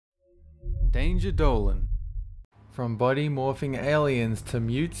Danger Dolan. From body morphing aliens to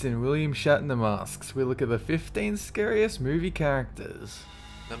mutes in William Shatner masks, we look at the 15 scariest movie characters.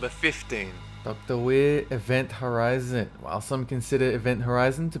 Number 15. Dr. Weir, Event Horizon. While some consider Event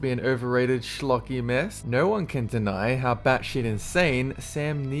Horizon to be an overrated schlocky mess, no one can deny how batshit insane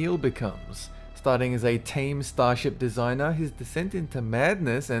Sam Neill becomes. Starting as a tame starship designer, his descent into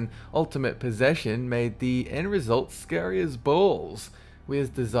madness and ultimate possession made the end result scary as balls. Weir's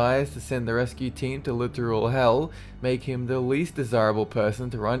desires to send the rescue team to literal hell make him the least desirable person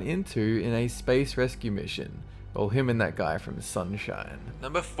to run into in a space rescue mission. Well, him and that guy from Sunshine.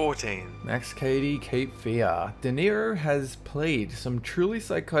 Number 14. Max Cady, Cape Fear. De Niro has played some truly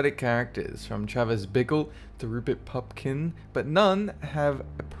psychotic characters, from Travis Bickle to Rupert Pupkin, but none have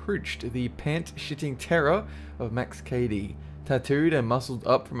approached the pant-shitting terror of Max Cady. Tattooed and muscled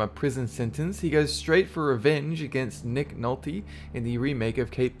up from a prison sentence, he goes straight for revenge against Nick Nolte in the remake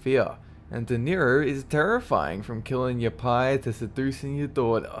of Cape Fear. And De Niro is terrifying, from killing your pie to seducing your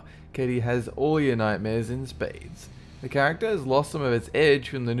daughter. Cady has all your nightmares in spades. The character has lost some of its edge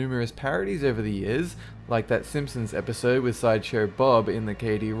from the numerous parodies over the years, like that Simpsons episode with Sideshow Bob in the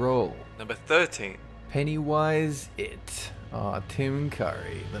Cady role. Number 13. Pennywise It. Tim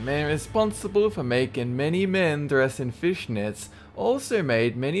Curry, the man responsible for making many men dress in fishnets, also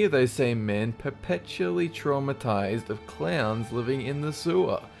made many of those same men perpetually traumatized of clowns living in the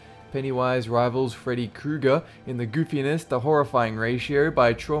sewer. Pennywise rivals Freddy Krueger in the goofiness to horrifying ratio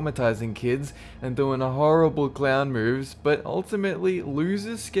by traumatizing kids and doing horrible clown moves, but ultimately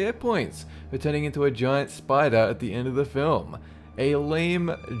loses scare points for turning into a giant spider at the end of the film. A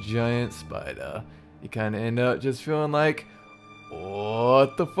lame giant spider. You kinda end up just feeling like,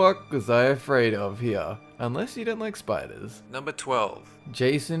 what the fuck was I afraid of here? Unless you don't like spiders. Number 12.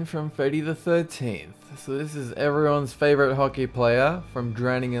 Jason from Friday the 13th. So this is everyone's favorite hockey player, from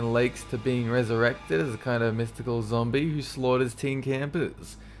drowning in lakes to being resurrected as a kind of mystical zombie who slaughters teen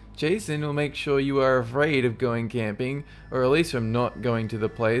campers. Jason will make sure you are afraid of going camping, or at least from not going to the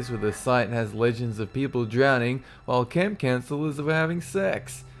place where the site has legends of people drowning while camp counselors are having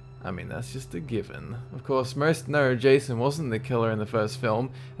sex. I mean, that's just a given. Of course, most know Jason wasn't the killer in the first film,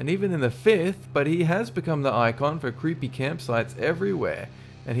 and even in the fifth, but he has become the icon for creepy campsites everywhere,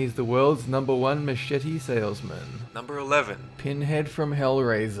 and he's the world's #1 machete salesman. Number 11. Pinhead from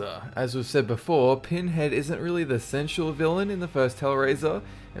Hellraiser. As we've said before, Pinhead isn't really the central villain in the first Hellraiser,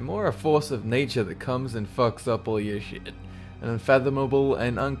 and more a force of nature that comes and fucks up all your shit. An unfathomable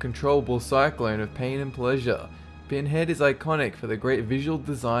and uncontrollable cyclone of pain and pleasure. Pinhead is iconic for the great visual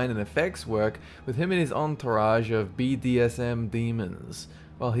design and effects work with him and his entourage of BDSM demons,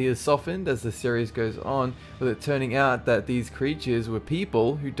 while he is softened as the series goes on, with it turning out that these creatures were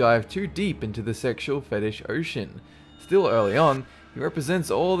people who dive too deep into the sexual fetish ocean. Still early on, he represents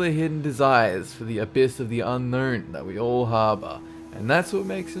all the hidden desires for the abyss of the unknown that we all harbour, and that's what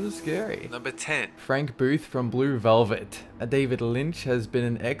makes him scary. Number 10. Frank Booth from Blue Velvet. David Lynch has been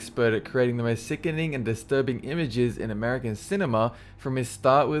an expert at creating the most sickening and disturbing images in American cinema from his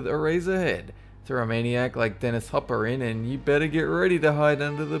start with Eraserhead. Throw a maniac like Dennis Hopper in and you better get ready to hide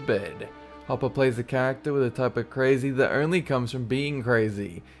under the bed. Hopper plays a character with a type of crazy that only comes from being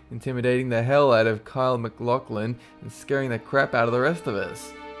crazy, intimidating the hell out of Kyle MacLachlan and scaring the crap out of the rest of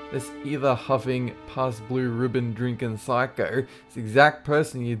us. This either huffing, past blue ribbon drinking psycho is the exact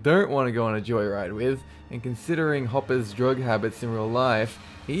person you don't want to go on a joyride with, and considering Hopper's drug habits in real life,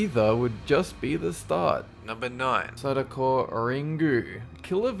 either would just be the start. Number 9. Sadako Ringu.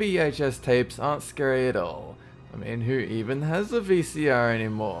 Killer VHS tapes aren't scary at all. I mean, who even has a VCR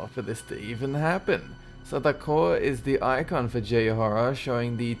anymore for this to even happen? Sadako is the icon for J-horror,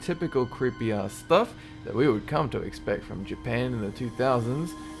 showing the typical creepy ass stuff that we would come to expect from Japan in the 2000s.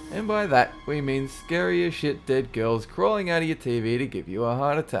 And by that, we mean scary as shit dead girls crawling out of your TV to give you a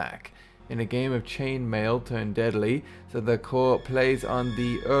heart attack. In a game of chain mail turned deadly, Sadako plays on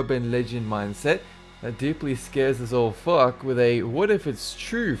the urban legend mindset that deeply scares us all fuck with a what if it's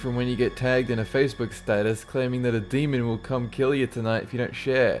true from when you get tagged in a Facebook status claiming that a demon will come kill you tonight if you don't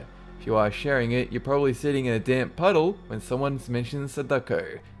share. If you are sharing it, you're probably sitting in a damp puddle when someone mentions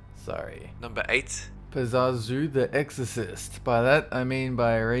Sadako. Sorry. Number 8. Pazuzu the Exorcist. By that I mean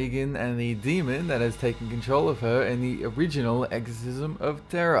by Regan and the demon that has taken control of her in the original Exorcism of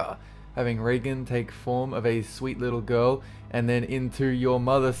Terror. Having Regan take form of a sweet little girl and then into your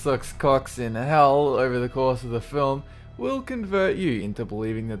mother sucks cocks in hell over the course of the film will convert you into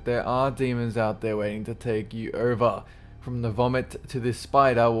believing that there are demons out there waiting to take you over. From the vomit to this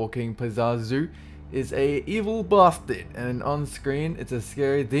spider walking Pazuzu is a evil bastard, and on screen it's a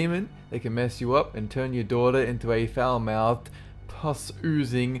scary demon that can mess you up and turn your daughter into a foul-mouthed pus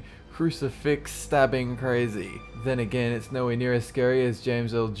oozing, crucifix stabbing crazy. Then again, it's nowhere near as scary as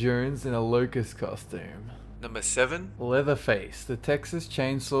James Earl Jones in a locust costume. Number 7. Leatherface, the Texas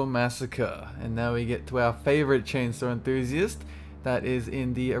Chainsaw Massacre. And now we get to our favorite chainsaw enthusiast. That is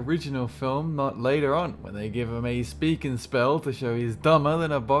in the original film, not later on, when they give him a speaking spell to show he's dumber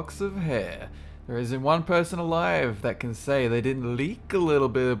than a box of hair. There isn't one person alive that can say they didn't leak a little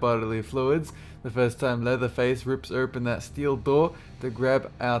bit of bodily fluids the first time Leatherface rips open that steel door to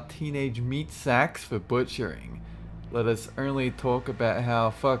grab our teenage meat sacks for butchering. Let us only talk about how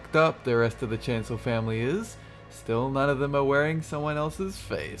fucked up the rest of the Chainsaw family is. Still, none of them are wearing someone else's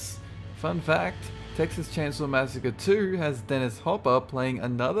face. Fun fact, Texas Chainsaw Massacre 2 has Dennis Hopper playing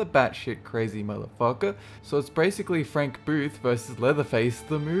another batshit crazy motherfucker, so it's basically Frank Booth versus Leatherface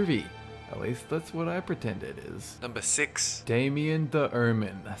the movie. At least that's what I pretend it is. Number 6. Damien the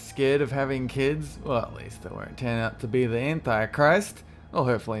Omen. Scared of having kids? Well, at least they won't turn out to be the Antichrist. Well,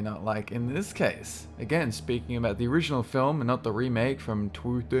 hopefully not like in this case. Again, speaking about the original film and not the remake from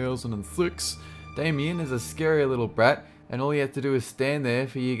 2006, Damien is a scary little brat, and all you have to do is stand there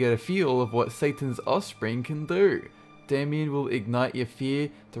for you to get a feel of what Satan's offspring can do. Damien will ignite your fear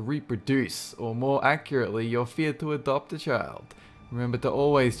to reproduce, or more accurately, your fear to adopt a child. Remember to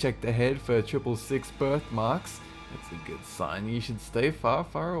always check the head for 666 birthmarks. It's a good sign you should stay far,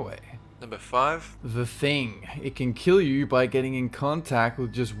 far away. Number 5. The Thing. It can kill you by getting in contact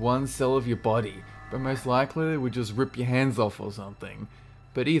with just one cell of your body, but most likely it would just rip your hands off or something.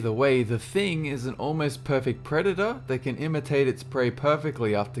 But either way, the Thing is an almost perfect predator that can imitate its prey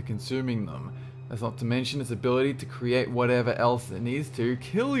perfectly after consuming them. That's not to mention its ability to create whatever else it needs to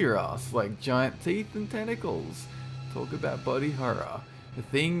kill your ass, like giant teeth and tentacles. Talk about body horror. The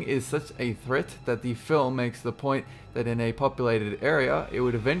Thing is such a threat that the film makes the point that in a populated area, it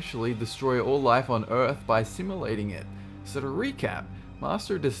would eventually destroy all life on Earth by simulating it. So to recap,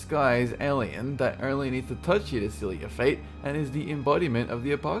 Master of Disguise alien that only needs to touch you to seal your fate and is the embodiment of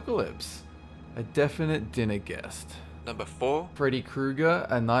the apocalypse. A definite dinner guest. Number 4. Freddy Krueger,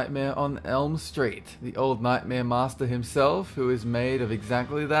 A Nightmare on Elm Street. The old nightmare master himself, who is made of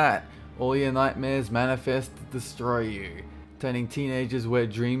exactly that. All your nightmares manifest to destroy you, turning teenagers'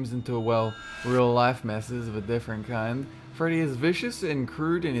 wet dreams into, well, real-life messes of a different kind. Freddy is vicious and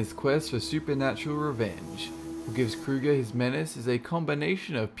crude in his quest for supernatural revenge. What gives Krueger his menace is a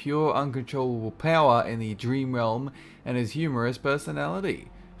combination of pure uncontrollable power in the dream realm and his humorous personality.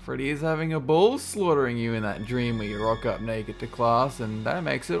 Freddy is having a ball slaughtering you in that dream where you rock up naked to class, and that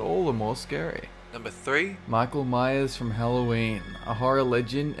makes it all the more scary. Number 3. Michael Myers from Halloween, a horror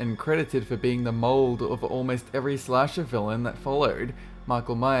legend and credited for being the mold of almost every slasher villain that followed.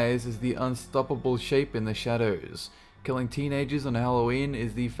 Michael Myers is the unstoppable shape in the shadows. Killing teenagers on Halloween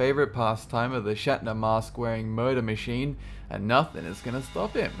is the favorite pastime of the Shatner mask-wearing murder machine, and nothing is gonna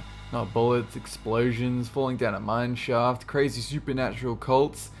stop him. Not bullets, explosions, falling down a mine shaft, crazy supernatural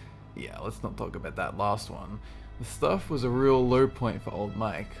cults. Yeah, let's not talk about that last one. The stuff was a real low point for old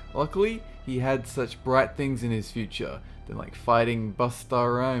Mike. Luckily, he had such bright things in his future, than like fighting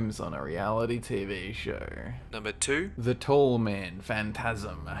Busta Rhymes on a reality TV show. Number 2. The Tall Man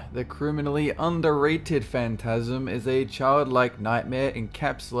Phantasm. The criminally underrated Phantasm is a childlike nightmare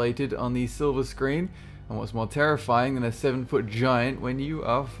encapsulated on the silver screen, and what's more terrifying than a 7-foot giant when you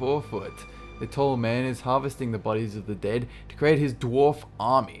are 4 foot. The Tall Man is harvesting the bodies of the dead to create his dwarf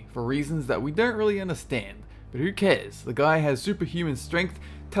army for reasons that we don't really understand. But who cares? The guy has superhuman strength,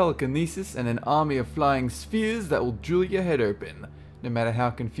 telekinesis, and an army of flying spheres that will drill your head open. No matter how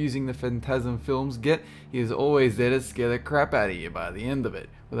confusing the Phantasm films get, he is always there to scare the crap out of you by the end of it,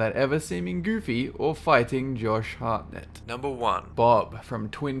 without ever seeming goofy or fighting Josh Hartnett. Number 1. Bob from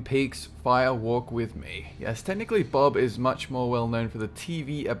Twin Peaks Fire Walk With Me. Yes, technically Bob is much more well known for the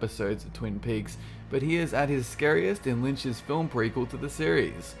TV episodes of Twin Peaks, but he is at his scariest in Lynch's film prequel to the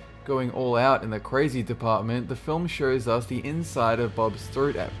series. Going all out in the crazy department, the film shows us the inside of Bob's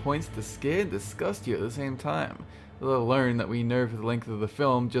throat at points to scare and disgust you at the same time. Let alone that we know for the length of the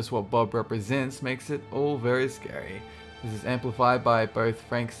film just what Bob represents makes it all very scary. This is amplified by both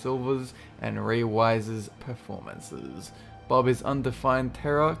Frank Silver's and Ray Wise's performances. Bob is undefined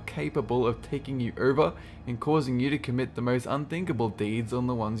terror capable of taking you over and causing you to commit the most unthinkable deeds on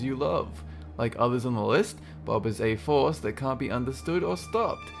the ones you love. Like others on the list, Bob is a force that can't be understood or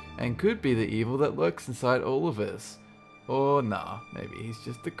stopped, and could be the evil that lurks inside all of us. Or nah, maybe he's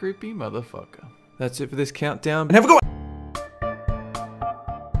just a creepy motherfucker. That's it for this countdown, and have a good one!